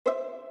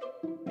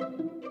Hello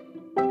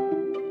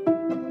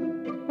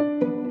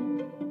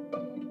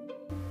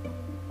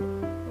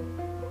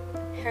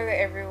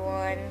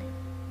everyone,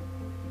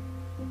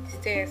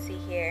 Stacy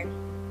here,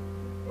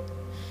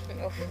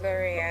 of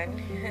Florian.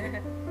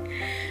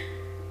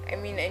 I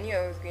knew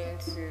I was going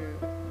to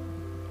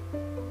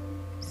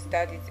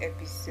start this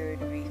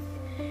episode with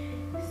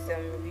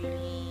some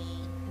really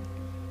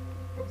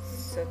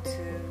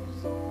subtle,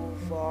 low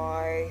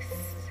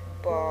voice,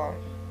 but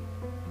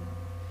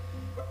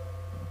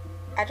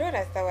I don't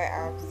understand why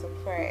I'm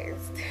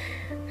surprised.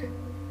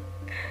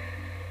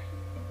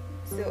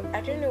 So,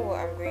 I don't know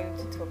what I'm going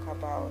to talk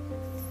about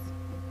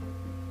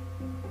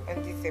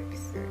on this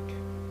episode.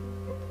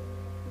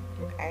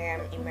 I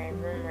am in my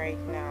room right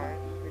now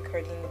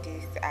recording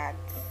this at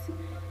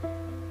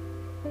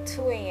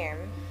 2 a.m.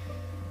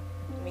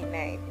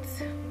 midnight,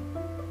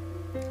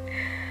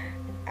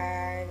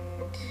 and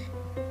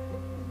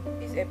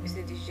this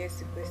episode is just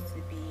supposed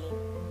to be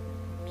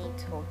me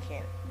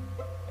talking,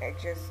 like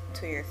just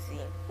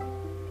Toyosi,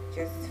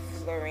 just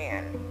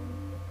Florian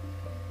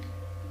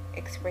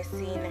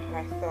expressing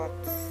her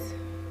thoughts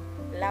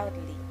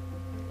loudly.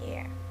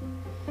 Yeah.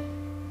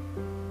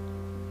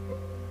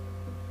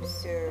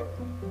 So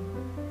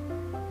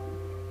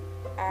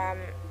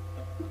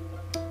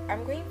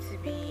I'm going to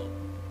be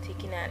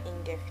taking an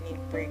indefinite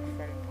break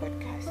from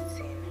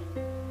podcasting,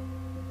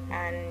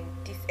 and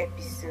this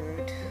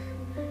episode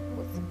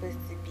was supposed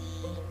to be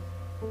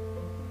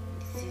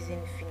the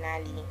season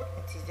finale.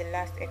 It is the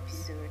last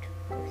episode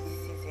of the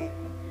season,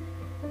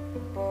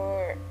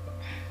 but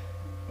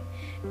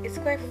it's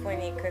quite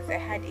funny because I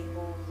had a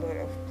whole lot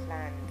of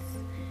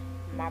plans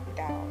mapped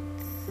out.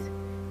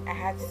 I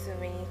had so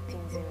many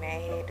things in my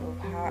head of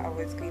how I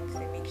was going to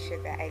make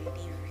sure that I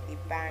leave with a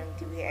bang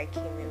the way I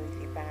came in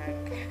with a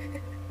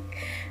bang.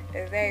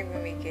 Does that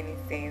even make any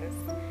sense?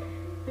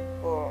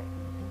 But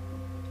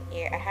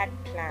yeah, I had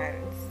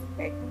plans,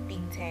 like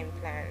big time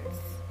plans.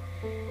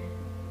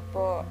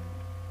 But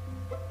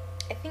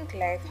I think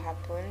life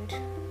happened,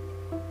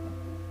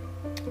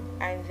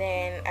 and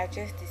then I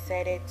just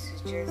decided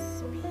to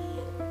just be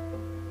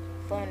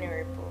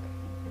vulnerable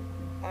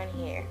on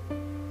here.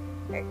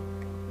 Like,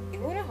 it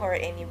wouldn't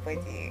hurt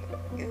anybody.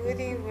 It wouldn't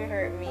even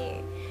hurt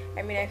me.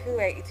 I feel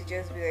like it would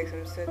just be like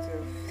some sort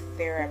of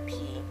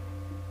therapy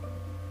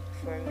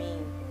for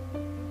me.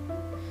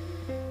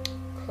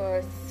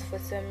 Because for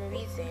some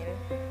reason,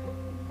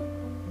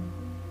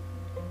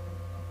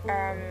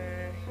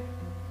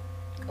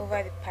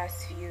 over the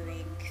past few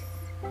weeks,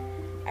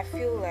 I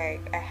feel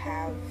like I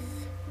have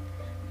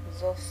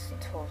lost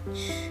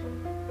touch.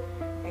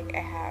 Like I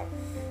have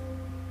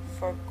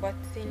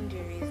forgotten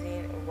the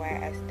reason why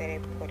I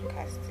started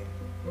podcasting.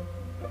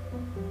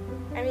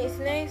 It's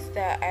nice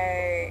that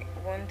I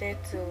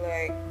wanted to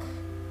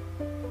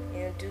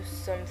do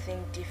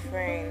something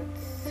different,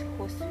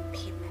 host with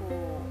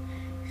people,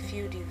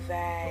 feel the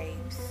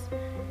vibes,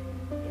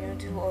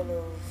 do all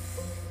of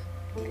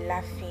the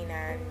laughing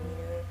and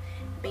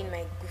being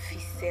my goofy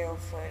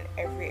self on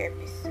every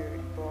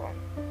episode. But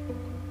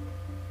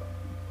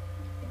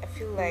I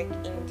feel like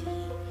in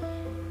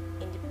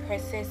the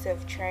process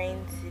of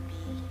trying to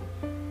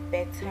be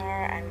better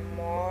and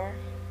more,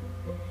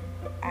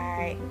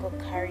 I got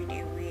carried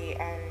away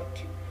and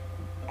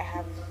I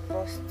have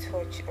lost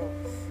touch of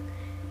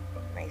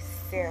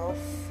myself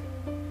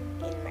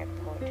in my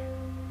pod.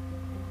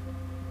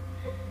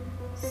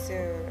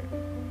 So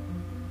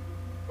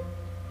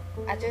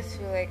I just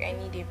feel like I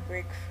need a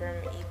break from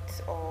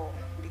it all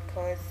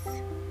because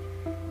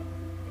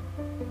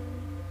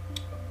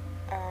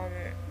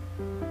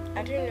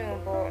I don't know,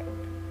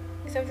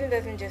 but something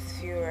doesn't just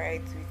feel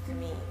right with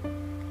me.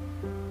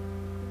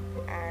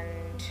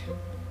 And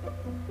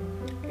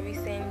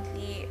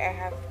recently I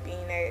have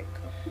been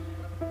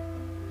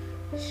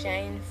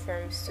shying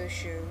from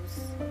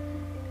socials.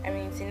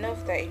 It's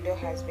enough that a lot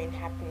has been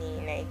happening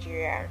in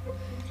Nigeria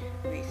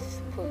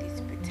with police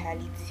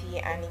brutality,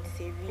 and it's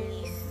a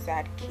really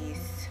sad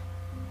case,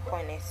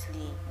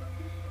 honestly.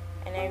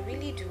 And I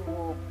really do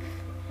hope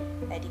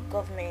that the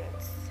government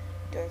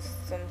does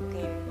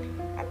something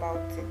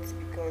about it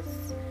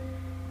because,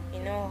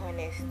 in all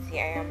honesty,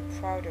 I am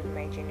proud of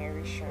my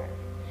generation.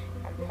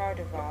 I'm proud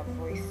of our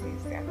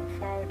voices. I'm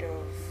proud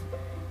of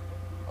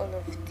all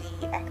of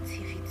the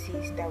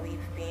activities that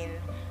we've been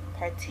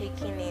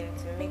partaking in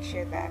to make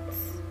sure that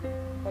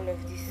all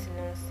of this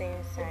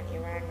nonsense and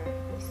Iran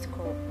is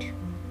curbed.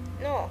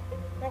 No,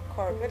 not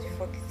curbed. What the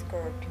fuck is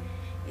curbed?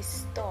 It's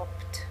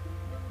stopped.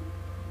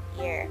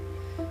 Yeah.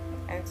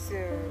 And so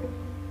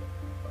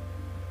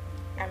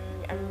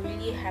I'm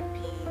really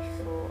happy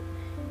for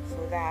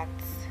that.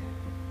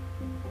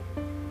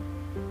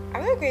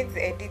 I'm not going to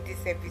edit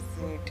this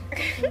episode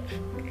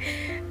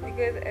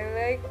because I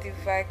like the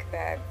fact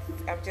that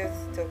I'm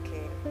just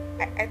talking.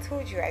 I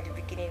told you at the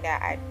beginning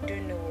that I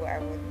don't know what I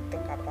want to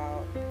talk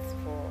about,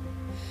 but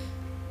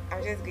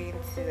I'm just going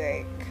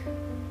to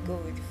go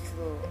with the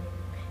flow.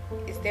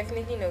 It's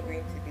definitely not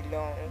going to be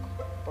long,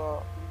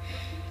 but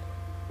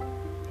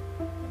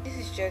this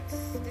is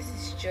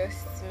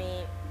just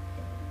me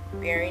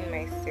bearing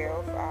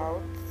myself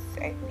out,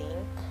 I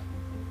think,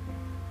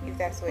 if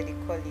that's what they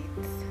call it.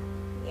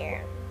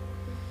 Yeah.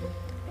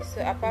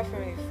 So apart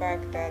from the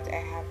fact that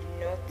I have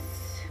not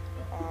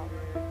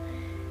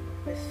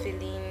the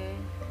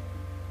feeling,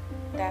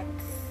 that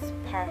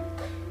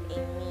spark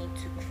in me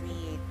to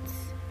create,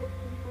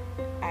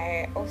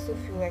 I also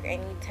feel like I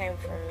need time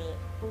for me.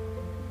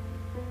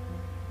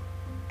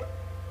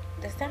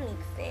 Does that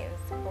make sense?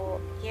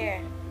 But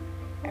yeah,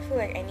 I feel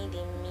like I need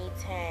a me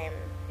time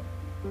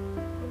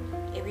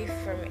away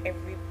from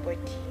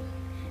everybody.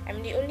 I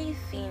mean, the only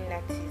thing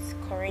that is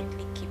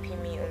currently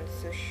keeping me on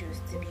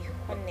socials, to be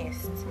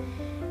honest,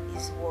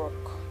 is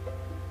work.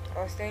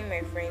 I was telling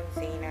my friend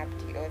Zainab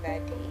the other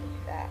day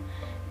that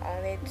I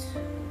wanted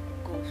to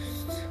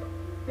ghost,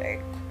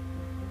 like,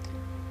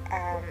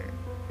 um,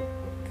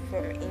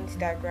 from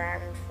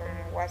Instagram, from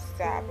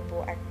WhatsApp,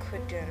 but I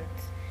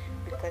couldn't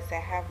because I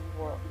have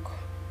work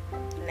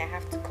and I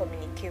have to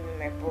communicate with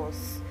my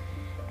boss.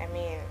 I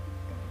mean,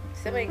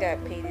 somebody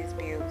gotta pay these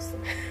bills.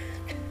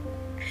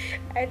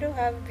 I don't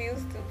have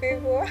bills to pay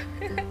for.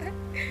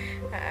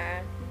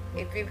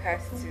 A babe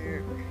has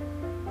to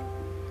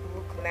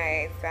look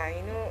nice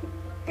and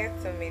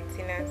get some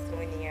maintenance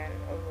money and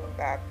all of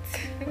that.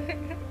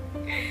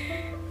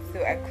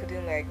 So I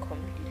couldn't like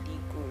completely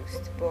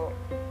ghost, but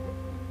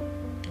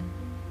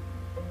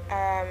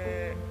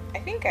I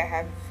think I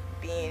have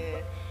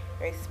been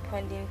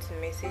responding to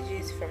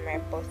messages from my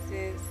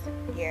bosses.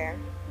 Yeah,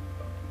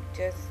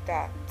 just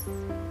that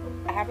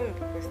I haven't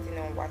been posting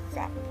on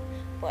WhatsApp,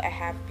 but I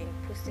have been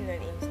posting on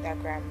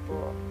Instagram,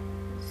 but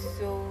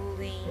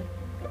solely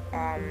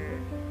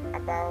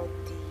about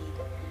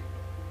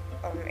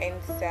the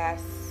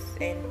NSAS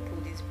and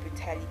police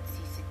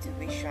brutality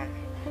situation.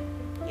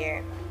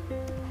 Yeah.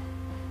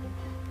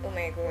 Oh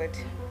my god.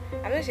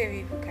 I'm not sure if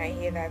people can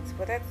hear that,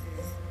 but that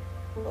is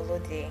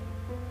Olode.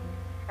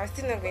 I'm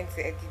still not going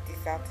to edit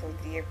this out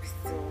of the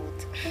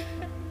episode.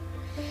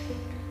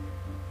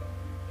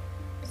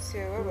 So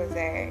where was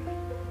I?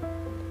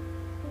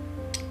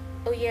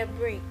 Oh yeah,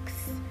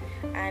 breaks.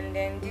 And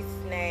then this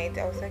night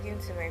I was talking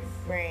to my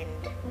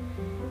friend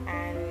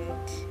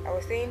and I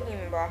was telling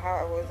him about how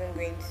I wasn't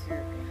going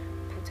to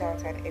put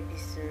out an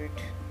episode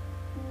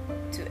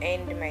to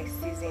end my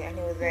season, and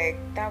he was like,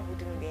 that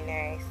wouldn't be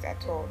nice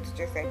at all, to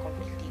just like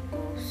completely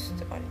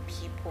ghost on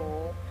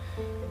people,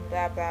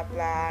 blah blah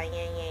blah,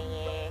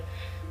 yeah.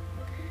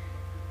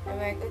 I'm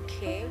like,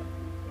 okay,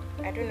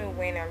 I don't know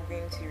when I'm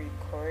going to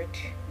record,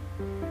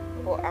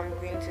 but I'm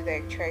going to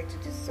like try to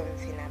do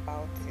something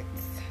about it.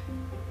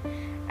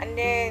 And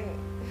then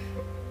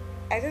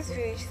I just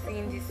finished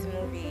seeing this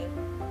movie,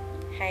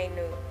 High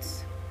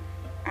Notes,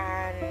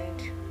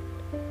 and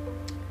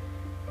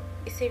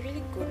it's a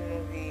really good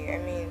movie. I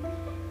mean,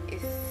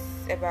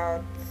 it's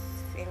about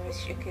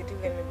okay, do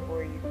let me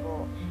bore you,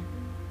 but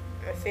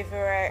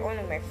one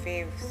of my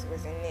faves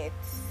was in it,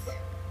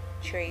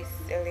 Trace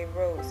Ellie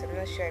Rose. I'm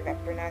not sure if I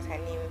pronounced her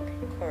name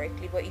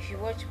correctly, but if you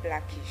watch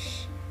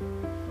Blackish,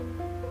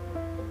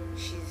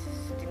 she's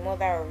the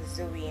mother of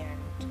Zoe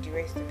and the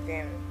rest of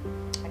them.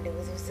 And there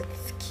was also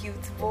this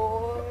cute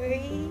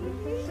boy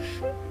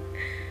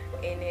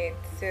in it.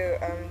 So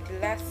the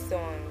last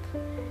song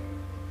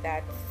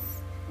that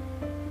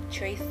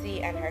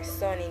Tracy and her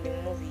son in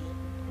the movie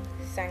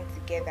sang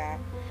together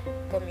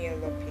got me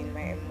all up in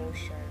my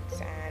emotions,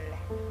 and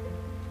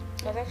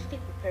I was actually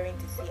preparing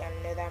to see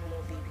another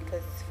movie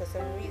because for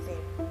some reason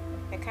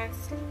I can't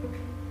sleep.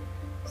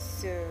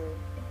 So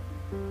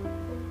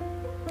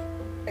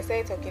I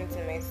started talking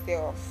to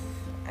myself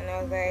and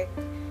I was like,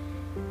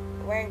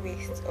 why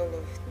waste all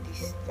of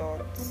these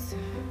thoughts?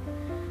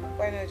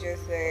 Why not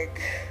just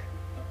like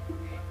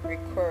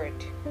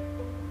record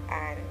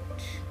and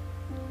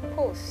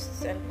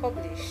post and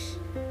publish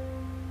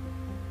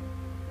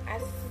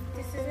as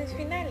this is the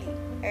finale?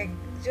 Like,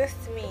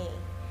 just me.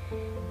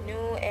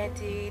 No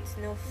edits,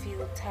 no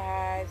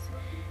filters,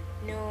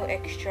 no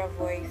extra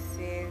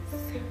voices,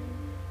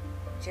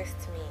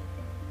 just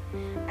me.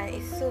 And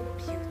it's so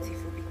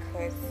beautiful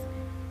because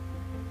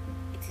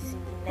it is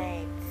in the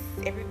night,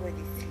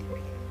 everybody's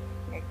sleeping,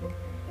 like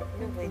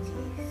nobody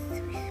is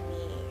with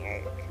me.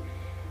 Like,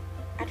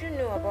 I don't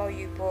know about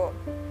you, but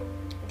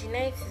the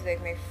night is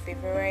like my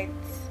favorite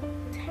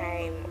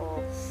time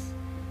of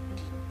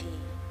the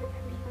day. I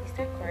mean, is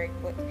that correct?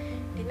 But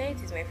the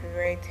night is my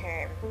favorite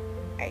time.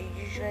 I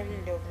usually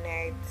love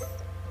nights.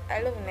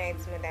 I love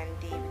nights more than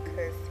day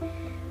because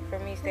for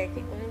me it's like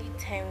the only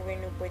time where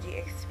nobody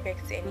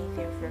expects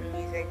anything from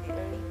you. It's like the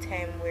only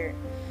time where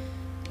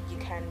you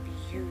can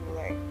be you.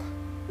 Like,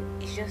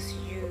 it's just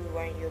you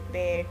and your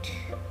bed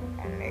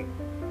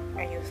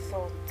and your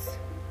thoughts,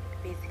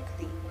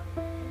 basically.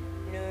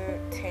 No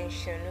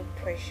tension, no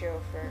pressure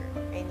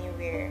from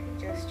anywhere,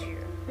 just you.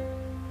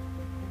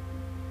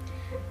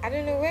 I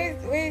don't know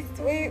where's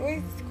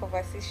this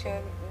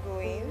conversation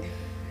going.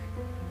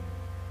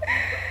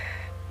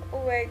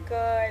 Oh my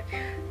god.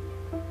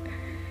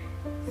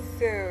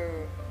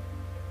 So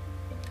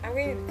I'm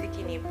going to be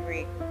taking a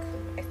break.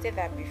 I said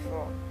that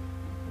before.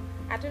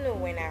 I don't know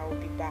when I will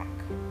be back.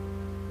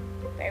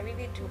 But I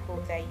really do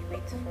hope that you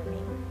wait for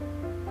me.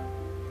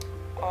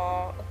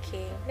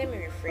 Okay, let me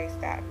rephrase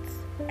that.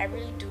 I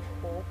really do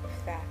hope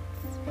that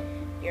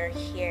you're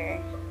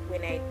here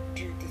when I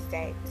do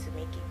decide to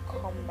make a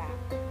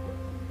comeback.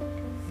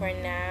 For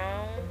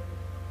now,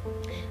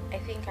 I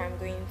think I'm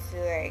going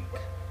to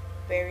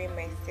bury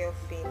myself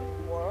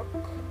in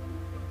work,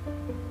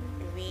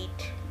 read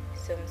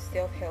some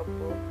self-help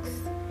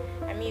books.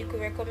 I mean, you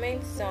could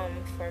recommend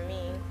some for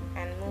me,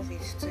 and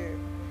movies too.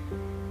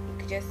 You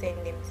could just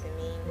send them to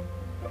me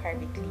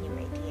privately in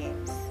my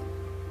DMs.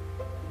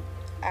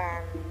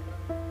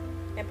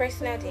 My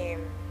personal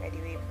DM, by the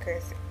way,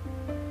 because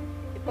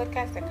the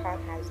podcast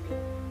account has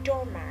been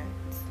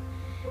dormant.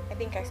 I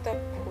think I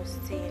stopped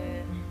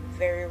posting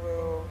very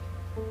well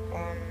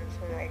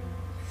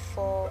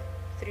from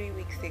 3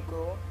 weeks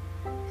ago.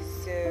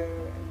 So,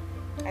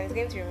 and it's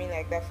going to remain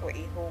like that for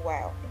a whole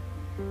while.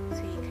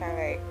 So you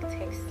can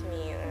text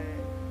me on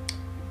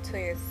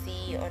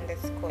Toyosi_A,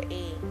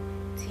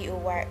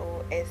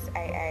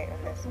 TOYOSII_A.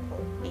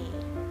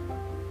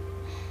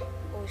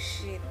 Oh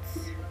shit.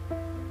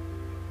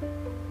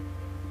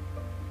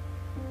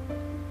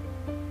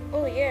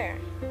 Oh yeah.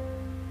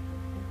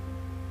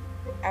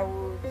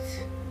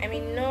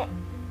 Not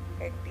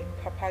be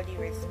properly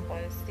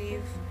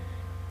responsive,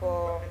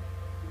 but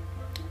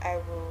I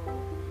will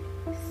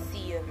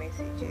see your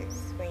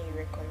messages when you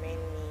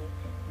recommend me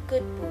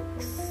good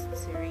books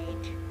to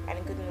read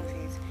and good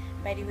movies.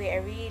 By the way, I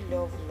really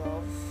love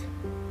love.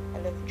 I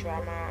love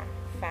drama,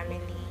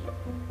 family,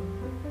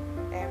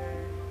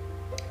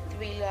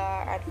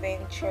 thriller,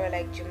 adventure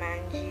like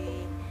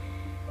Jumanji.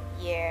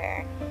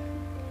 Yeah.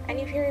 And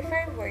if you're a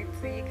fine boy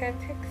too, you can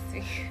text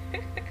me.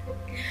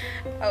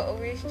 I'll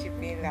always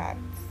chip in that.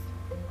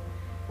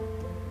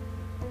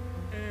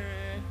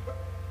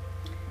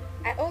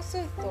 I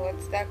also thought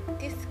that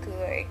this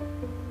could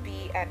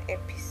be an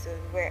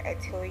episode where I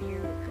tell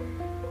you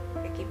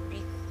a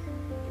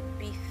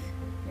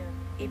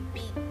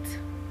bit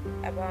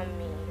about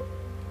me.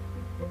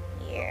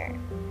 Yeah.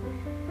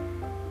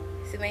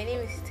 So my name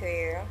is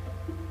Toyosi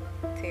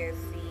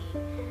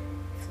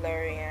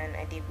Florian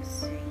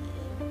Adebusui.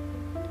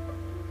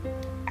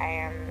 I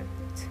am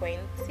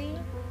 20.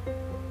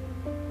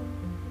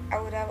 I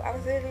would have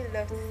absolutely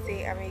loved to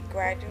say I'm a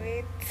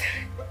graduate,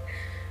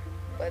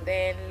 but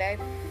then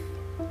life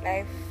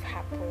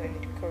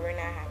happened,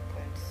 Corona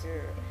happened, so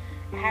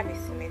I have a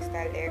semester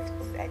left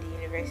at the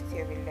University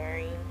of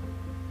Ilorin.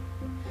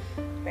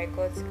 By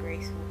God's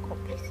grace, we'll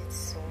complete it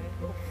soon,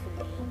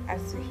 hopefully,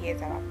 as we hear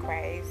our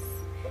cries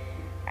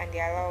and they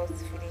allow us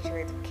to finish our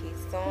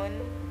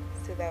education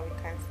so that we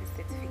can see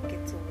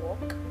certificate to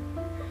work.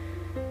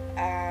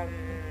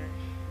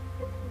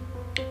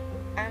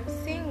 I'm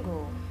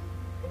single,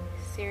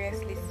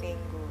 seriously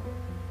single.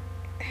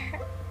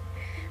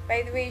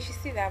 By the way, you should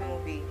see that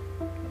movie.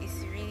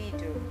 It's really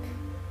dope.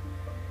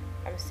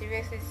 I'm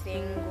seriously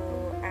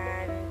single,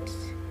 and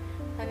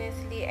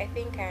honestly, I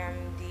think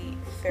I'm the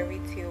fairy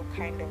tale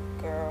kind of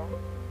girl.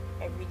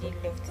 I really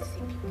love to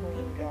see people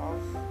in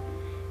love,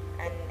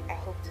 and I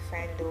hope to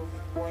find love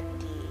one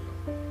day,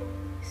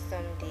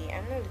 someday.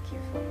 I'm not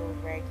looking for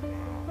love right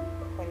now,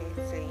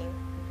 honestly,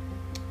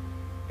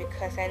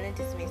 because I know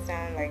this may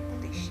sound like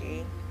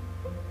cliche,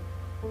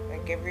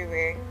 like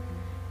everywhere,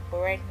 but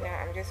right now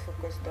I'm just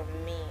focused on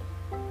me.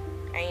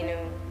 I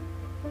know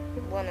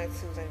one or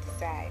two's on the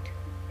side.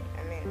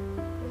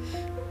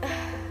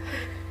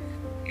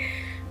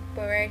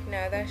 But right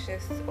now that's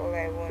just all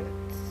I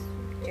want,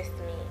 just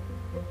me.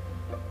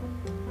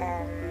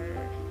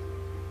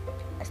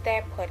 I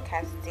started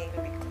podcasting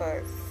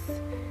because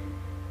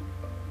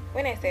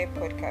when I started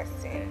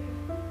podcasting,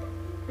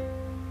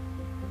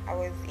 I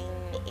was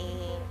in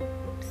a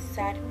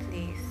sad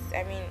place.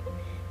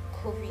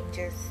 COVID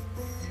just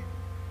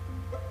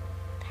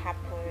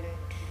happened.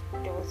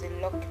 There was a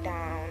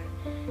lockdown.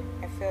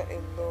 I felt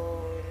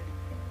alone.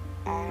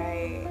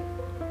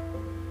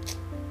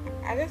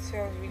 I just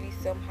felt really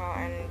somehow,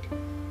 and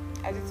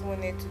I just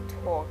wanted to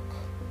talk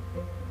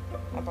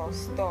about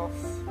stuff.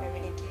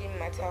 It didn't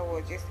matter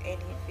what, just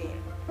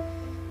anything.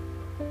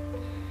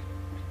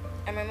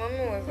 And my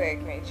mommy was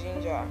like my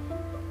ginger.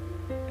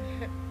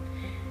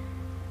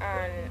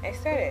 And I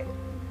started.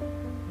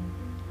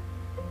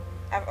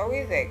 I've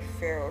always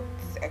felt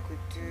I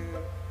could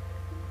do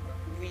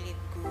really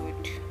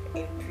good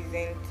in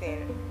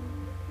presenting,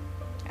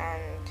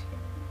 and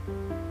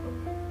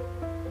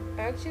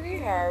I actually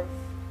have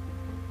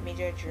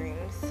major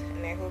dreams,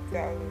 and I hope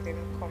that all of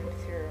them come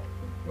through.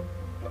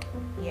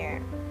 Yeah.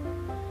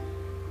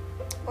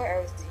 What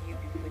else do you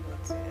people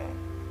need to know?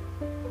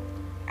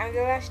 I'm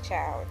the last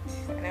child,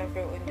 and I'm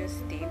from Ondo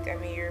State.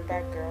 I'm a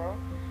Yoruba girl.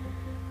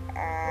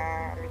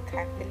 I'm a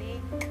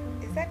Catholic.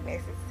 Is that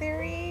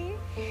necessary?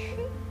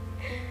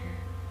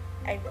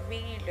 I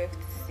really love to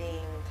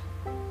sing.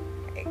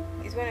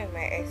 It's one of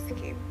my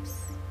escape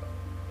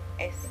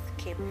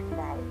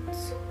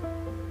routes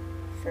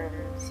from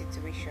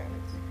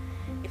situations.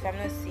 If I'm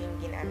not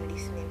singing, I'm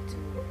listening to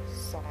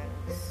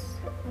songs,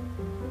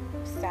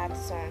 sad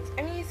songs.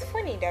 I mean, it's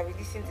funny that we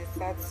listen to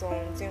sad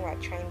songs when we're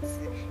trying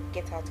to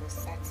get out of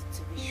sad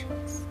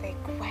situations. Like,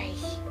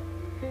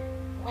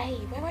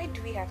 why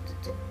do we have to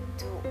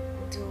do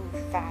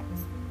that,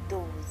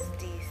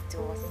 these to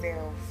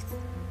ourselves?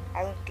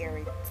 I don't get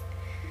it.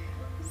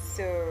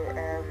 So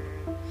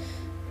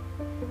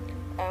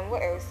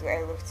what else do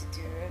I love to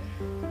do?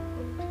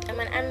 I'm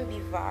an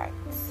ambivert,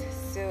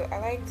 so I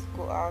like to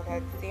go out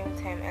at the same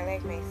time. I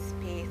like my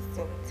space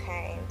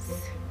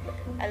sometimes.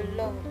 I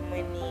love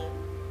money.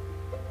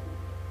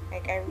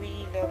 Like, I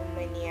really love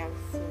money and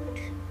food.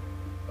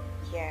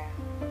 Yeah.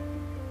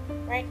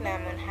 Right now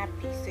I'm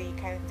unhappy, so you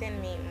can send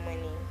me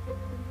money.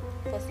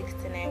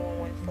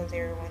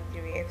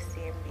 469114013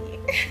 FCMB.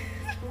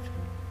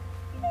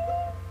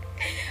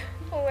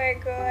 Oh my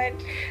god.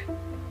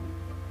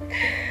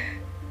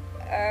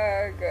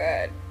 Oh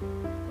god.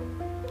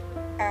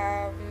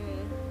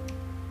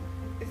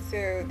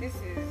 So this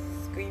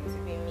is going to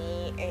be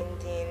me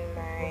ending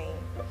my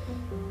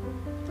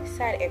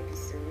sad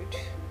episode.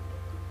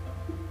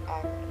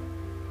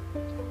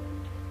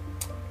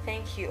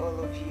 Thank you,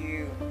 all of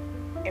you,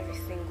 every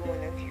single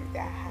one of you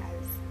that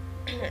has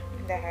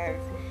that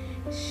have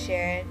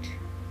shared,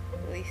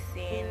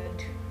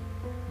 listened,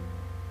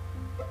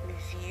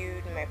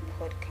 reviewed my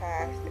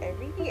podcast. I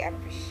really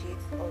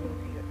appreciate all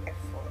of your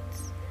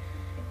efforts.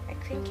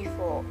 Like, thank you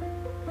for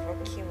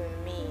working with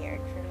me,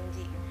 like, from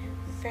the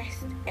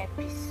first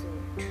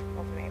episode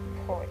of my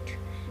pod.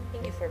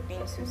 Thank you for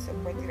being so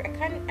supportive. I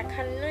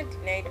cannot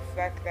deny the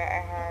fact that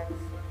I have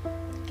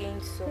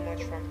gained so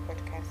much from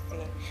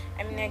podcasting.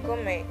 I mean, I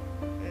got my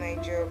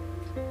job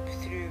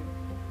through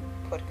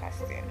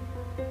podcasting.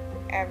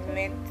 I've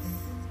met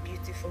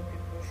beautiful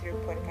people through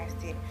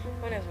podcasting.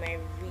 One of my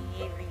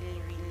really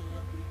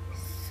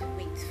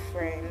sweet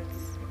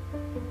friends,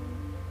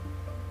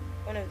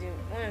 one of the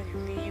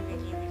really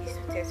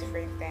sweetest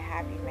friends that I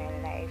have in my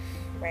life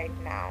right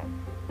now,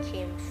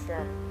 came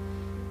from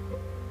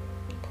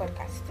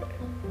podcasting.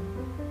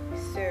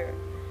 So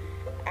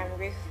I'm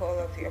grateful for all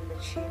of the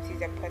opportunities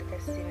that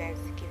podcasting has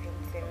given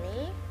to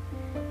me,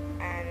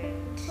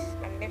 and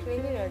I'm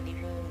definitely not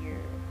leaving you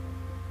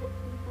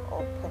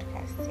or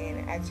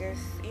podcasting. I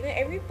just,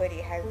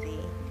 everybody has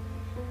a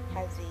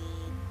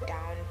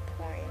down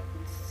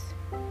point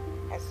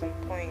at some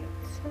point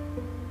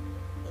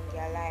in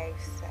their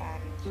lives,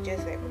 and you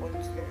just like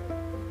want to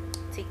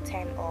take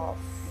time off,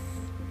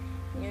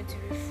 to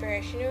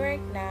refresh.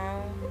 Right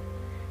now,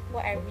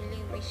 what I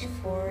really wish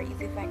for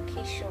is a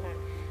vacation,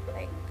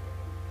 like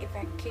a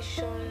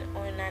vacation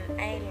on an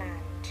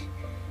island.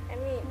 I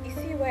mean, you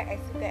see why I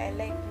said that I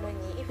like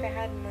money. If I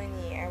had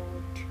money, I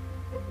would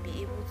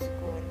be able to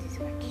go on this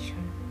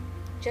vacation.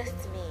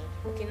 Just me,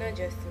 okay, not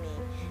just me.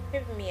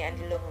 Maybe me and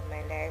the love of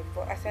my life.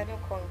 But as I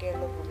don't can't get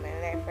love of my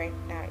life right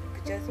now, it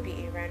could just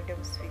be a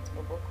random sweet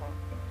bubble,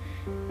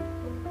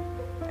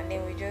 and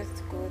then we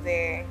just go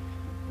there.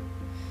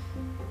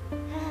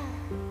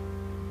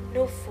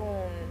 No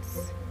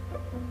phones.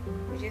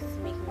 We just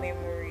make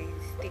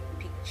memories, take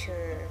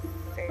pictures,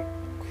 like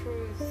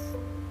cruise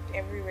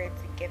everywhere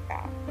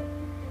together.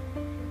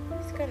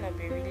 It's gonna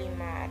be really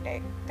mad.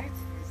 Like,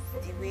 that's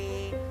the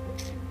way.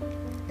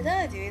 Is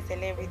that the way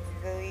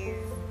celebrities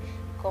always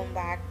come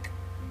back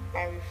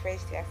and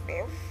refresh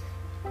themselves?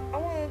 I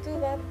want to do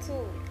that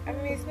too. I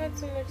mean, it's not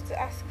too much to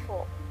ask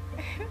for.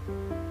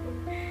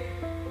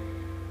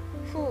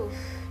 Oof.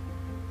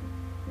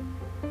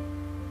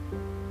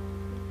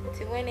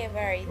 So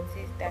whenever it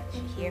is that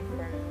you hear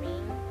from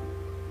me,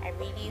 I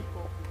really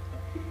hope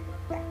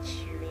that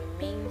you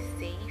remain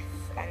safe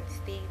and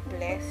stay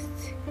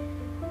blessed.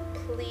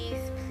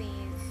 Please,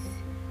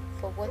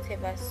 for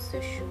whatever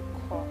social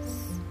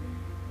cause,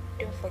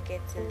 don't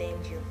forget to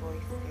lend your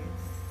voices.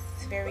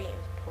 It's very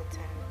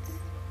important.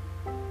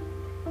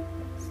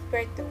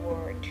 Spread the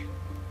word.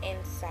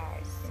 End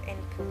SARS.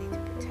 End police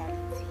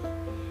brutality.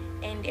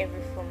 End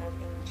every form of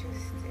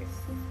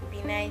injustice.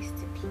 Be nice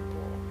to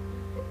people.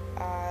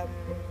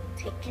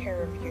 Take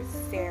care of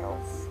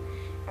yourself.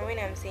 And when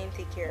I'm saying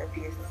take care of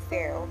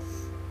yourself,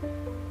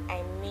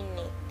 I mean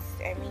it.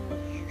 I mean,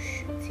 you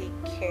should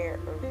take care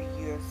of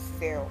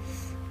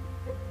yourself.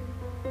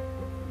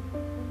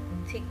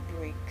 Take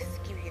breaks.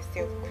 Give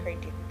yourself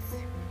credit.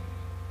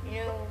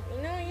 You know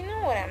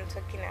what I'm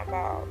talking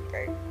about.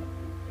 Like,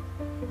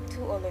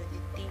 do all of the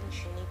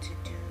things you need to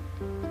do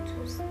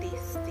to stay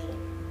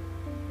sane.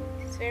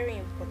 It's very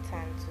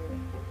important to.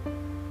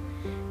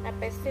 A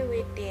person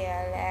with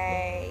their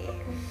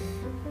life,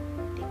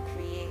 they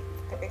create.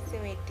 The person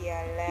with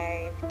their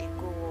life, they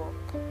go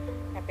work.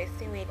 A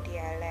person with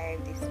their life,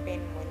 they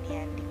spend money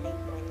and they make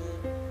money.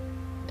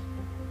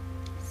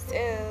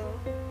 So,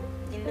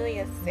 you know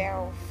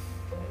yourself.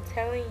 I'm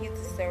telling you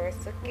to Sarah,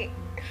 okay?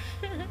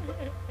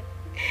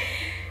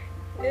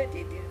 Don't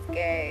do this,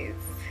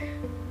 guys.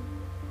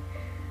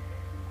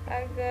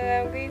 Oh God,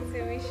 I'm going to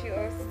miss you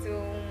all so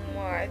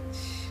much.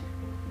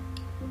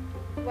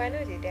 Why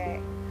not did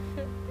I?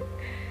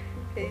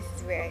 This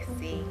is where I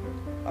say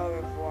au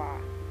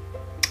revoir.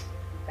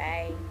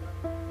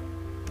 Bye.